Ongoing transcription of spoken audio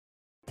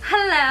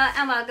Hello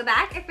and welcome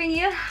back. If you're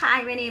new,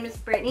 hi, my name is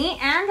Brittany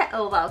and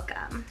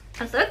welcome.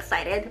 I'm so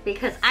excited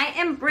because I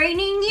am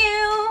bringing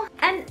you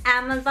an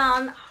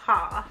Amazon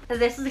haul.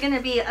 This is gonna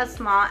be a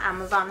small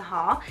Amazon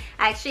haul.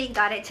 I actually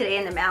got it today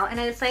in the mail and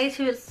I decided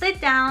to sit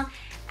down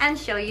and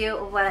show you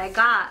what I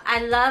got.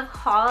 I love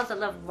hauls, I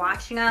love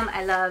watching them,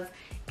 I love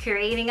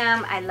curating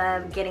them, I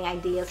love getting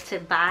ideas to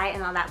buy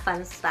and all that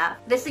fun stuff.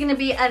 This is gonna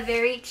be a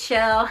very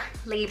chill,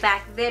 laid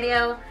back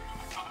video.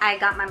 I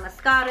got my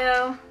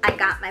Moscato, I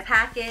got my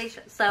package,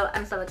 so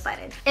I'm so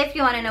excited. If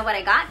you want to know what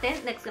I got, then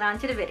let's get on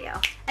to the video.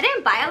 I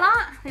didn't buy a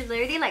lot, there's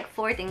literally like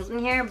 4 things in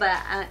here, but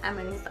I'm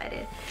really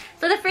excited.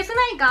 So the first thing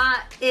I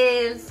got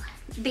is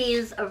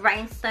these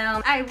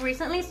rhinestones. I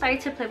recently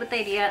started to play with the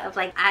idea of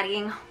like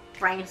adding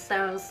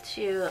rhinestones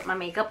to my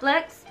makeup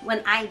looks.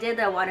 When I did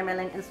the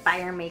watermelon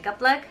inspired makeup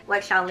look,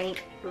 which I'll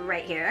link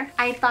right here,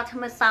 I thought to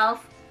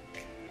myself,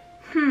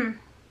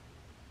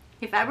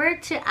 if I were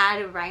to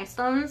add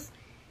rhinestones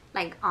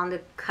like on the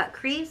cut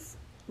crease,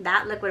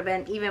 that look would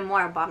have been even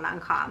more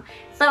bomb.com.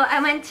 So I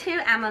went to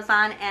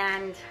Amazon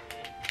and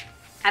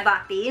I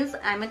bought these.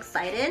 I'm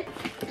excited.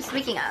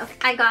 Speaking of,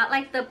 I got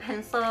like the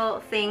pencil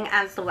thing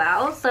as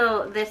well.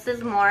 So this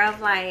is more of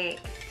like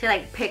to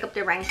like pick up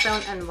the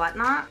rhinestone and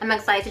whatnot. I'm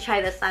excited to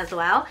try this as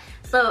well.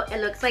 So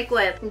it looks like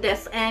with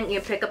this end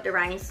you pick up the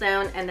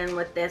rhinestone, and then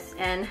with this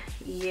end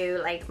you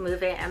like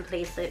move it and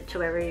place it to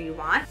wherever you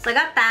want. So I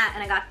got that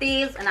and I got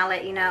these, and I'll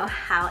let you know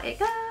how it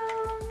goes.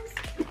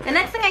 The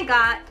next thing I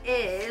got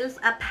is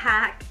a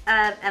pack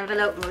of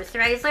envelope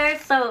moisturizer.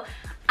 So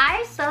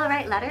I still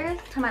write letters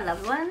to my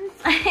loved ones.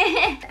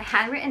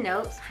 Handwritten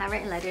notes,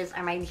 handwritten letters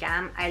are my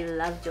jam. I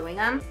love doing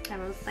them. I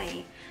will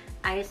say,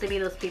 I used to be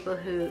those people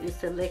who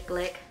used to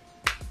lick,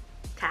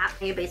 tap.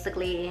 You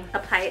basically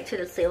apply it to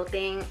the seal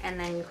thing and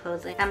then you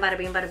close it, and bada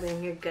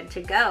bing, you're good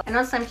to go. I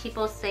know some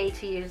people say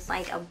to use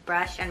like a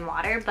brush and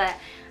water, but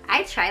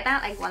I tried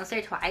that like once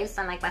or twice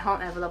and like my whole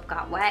envelope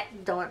got wet.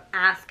 Don't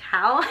ask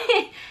how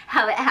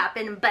how it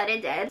happened, but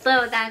it did.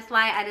 So that's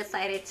why I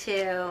decided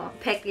to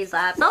pick these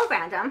up. So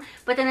random.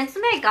 But the next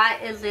thing I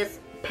got is this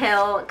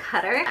pill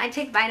cutter. I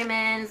take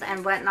vitamins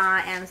and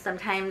whatnot, and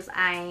sometimes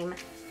I'm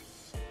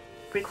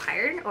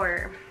required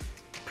or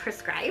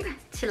prescribed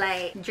to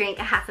like drink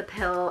a half a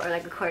pill or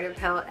like a quarter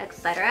pill,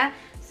 etc.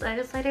 So I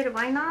decided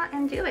why not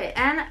and do it.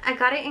 And I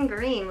got it in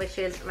green, which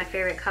is my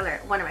favorite color,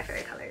 one of my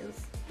favorite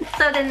colors.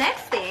 So the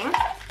next thing,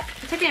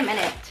 it took me a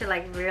minute to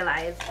like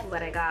realize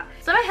what I got.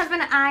 So my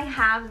husband and I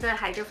have the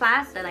Hydro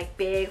Flask, the like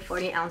big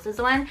 40 ounces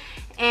one.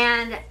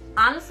 And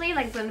honestly,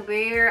 like when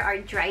we are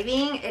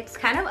driving, it's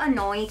kind of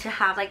annoying to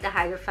have like the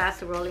Hydro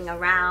Flask rolling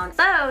around.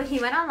 So he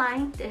went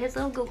online, did his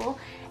little Google,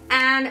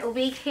 and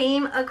we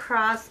came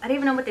across, I don't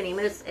even know what the name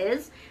of this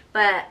is,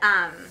 but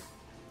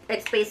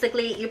it's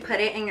basically you put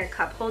it in your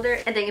cup holder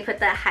and then you put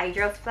the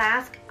Hydro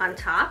Flask on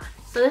top.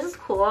 So this is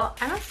cool.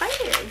 I'm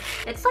excited.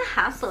 It's a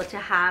hassle to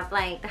have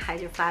like the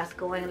Hydro Flask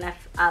going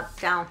left, up,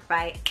 down,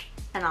 right,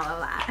 and all of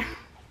that.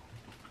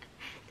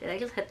 Did I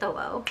just hit the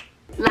whoa?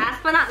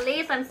 Last but not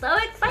least, I'm so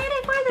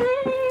excited for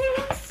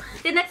this.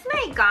 The next thing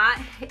I got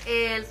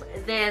is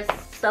this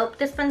soap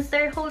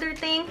dispenser holder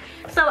thing.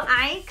 So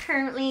I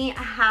currently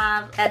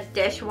have a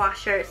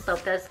dishwasher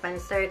soap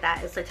dispenser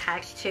that is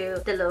attached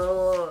to the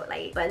little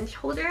like sponge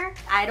holder.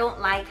 I don't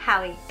like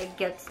how it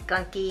gets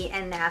gunky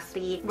and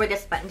nasty where the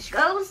sponge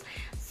goes.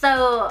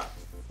 So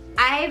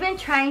I've been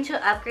trying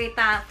to upgrade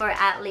that for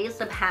at least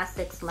the past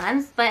 6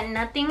 months, but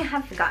nothing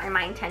has gotten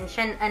my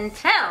attention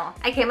until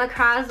I came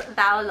across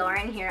Val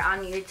Lauren here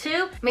on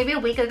YouTube. Maybe a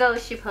week ago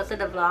she posted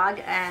a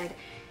vlog, and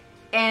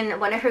in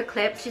one of her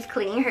clips she's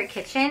cleaning her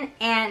kitchen,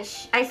 and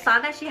I saw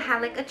that she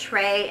had like a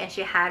tray and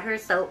she had her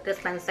soap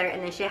dispenser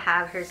and then she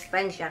had her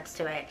sponge next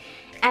to it.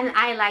 And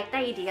I like the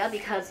idea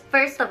because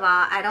first of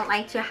all, I don't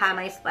like to have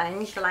my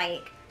sponge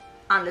like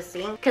on the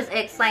sink because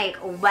it's like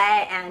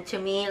wet, and to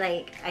me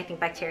like I think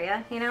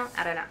bacteria, you know,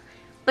 I don't know.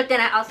 But then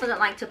I also don't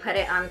like to put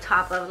it on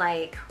top of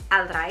like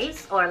al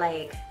rice or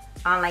like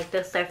on like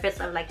the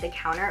surface of like the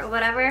counter or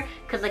whatever,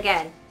 because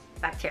again,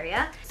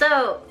 bacteria.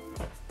 So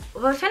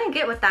what I was trying to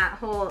get with that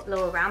whole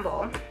little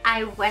ramble,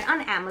 I went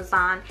on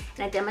Amazon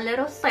and I did my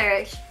little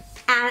search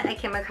and I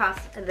came across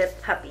this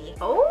puppy.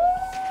 Oh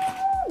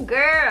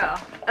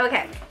girl.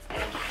 Okay,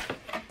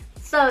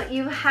 so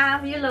you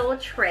have your little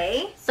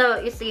tray. So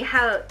you see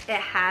how it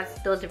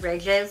has those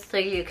ridges so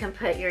you can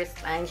put your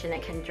sponge and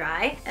it can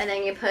dry, and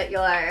then you put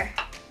your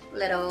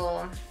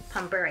little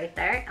pumper right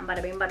there, and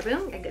bada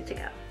boom, you're good to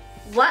go.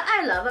 What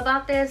I love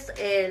about this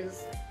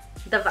is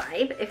the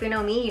vibe. If you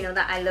know me, you know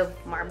that I love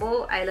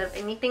marble. I love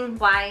anything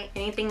white,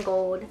 anything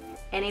gold,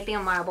 anything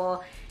in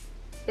marble.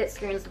 It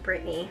screams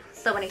Brittany.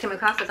 So when I came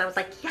across this, I was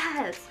like,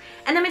 yes.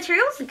 And the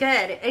material's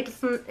good.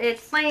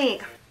 It's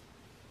like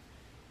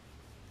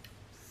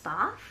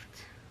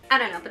soft. I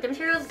don't know, but the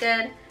material's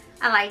good.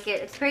 I like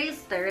it. It's pretty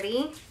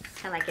sturdy.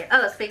 I like it.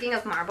 Oh, speaking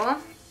of marble,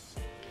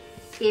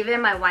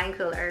 even my wine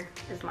cooler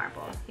is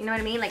marble. You know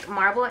what I mean? Like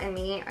marble and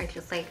me are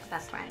just like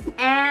best friends.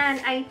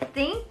 And I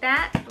think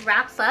that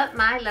wraps up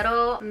my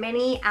little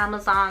mini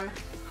Amazon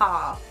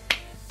haul.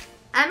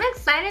 I'm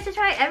excited to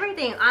try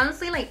everything.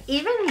 Honestly, like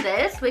even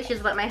this, which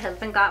is what my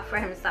husband got for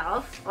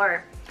himself,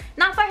 or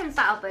not for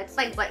himself, but it's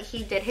like what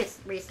he did his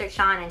research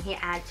on and he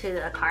added to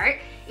the cart.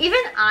 Even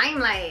I'm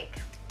like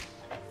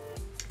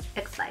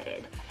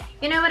excited.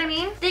 You know what I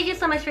mean? Thank you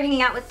so much for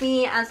hanging out with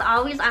me. As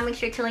always, I'll make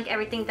sure to link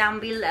everything down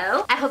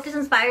below. I hope this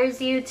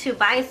inspires you to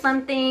buy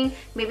something.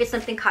 Maybe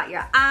something caught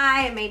your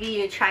eye. Maybe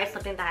you try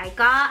something that I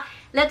got.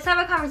 Let's have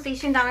a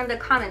conversation down in the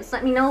comments.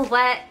 Let me know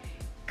what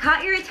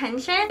caught your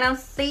attention. I'll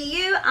see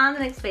you on the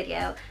next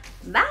video.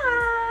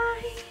 Bye!